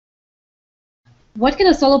What can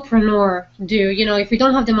a solopreneur do? You know, if we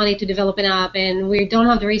don't have the money to develop an app and we don't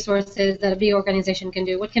have the resources that a big organization can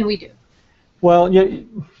do, what can we do? Well,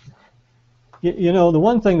 you know, the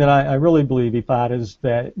one thing that I really believe, Ifat, is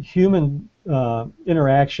that human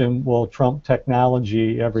interaction will trump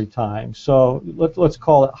technology every time. So let's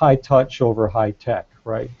call it high touch over high tech,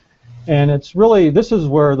 right? And it's really, this is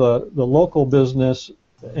where the local business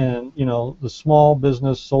and, you know, the small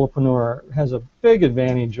business solopreneur has a big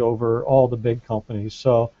advantage over all the big companies.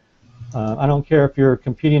 So I don't care if you're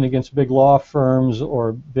competing against big law firms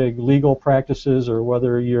or big legal practices, or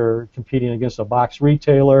whether you're competing against a box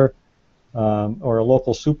retailer or a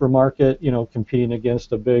local supermarket, you know, competing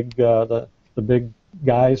against the big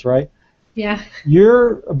guys, right? Yeah.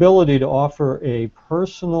 Your ability to offer a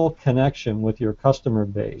personal connection with your customer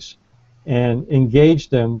base and engage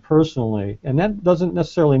them personally, and that doesn't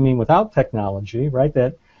necessarily mean without technology, right?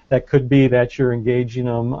 That could be that you're engaging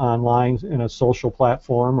them online in a social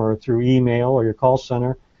platform or through email or your call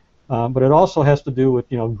center, but it also has to do with,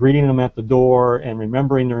 you know, greeting them at the door and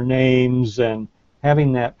remembering their names and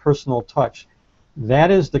having that personal touch.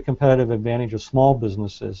 That is the competitive advantage of small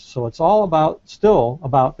businesses. So it's all about, still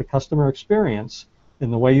about the customer experience,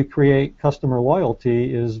 and the way you create customer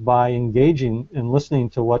loyalty is by engaging and listening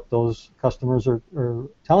to what those customers are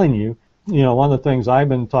telling you. You know, one of the things I've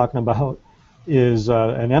been talking about is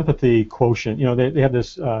an empathy quotient. You know, they have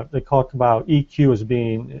this, they talk about EQ as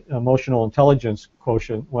being emotional intelligence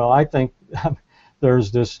quotient. Well, I think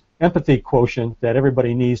there's this empathy quotient that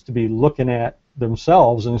everybody needs to be looking at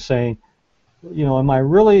themselves and saying, you know, am I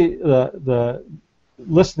really the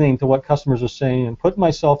listening to what customers are saying and putting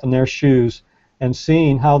myself in their shoes and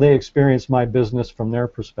seeing how they experience my business from their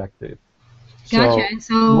perspective? Gotcha. So And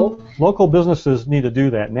so, local businesses need to do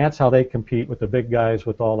that, and that's how they compete with the big guys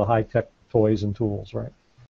with all the high-tech toys and tools, right?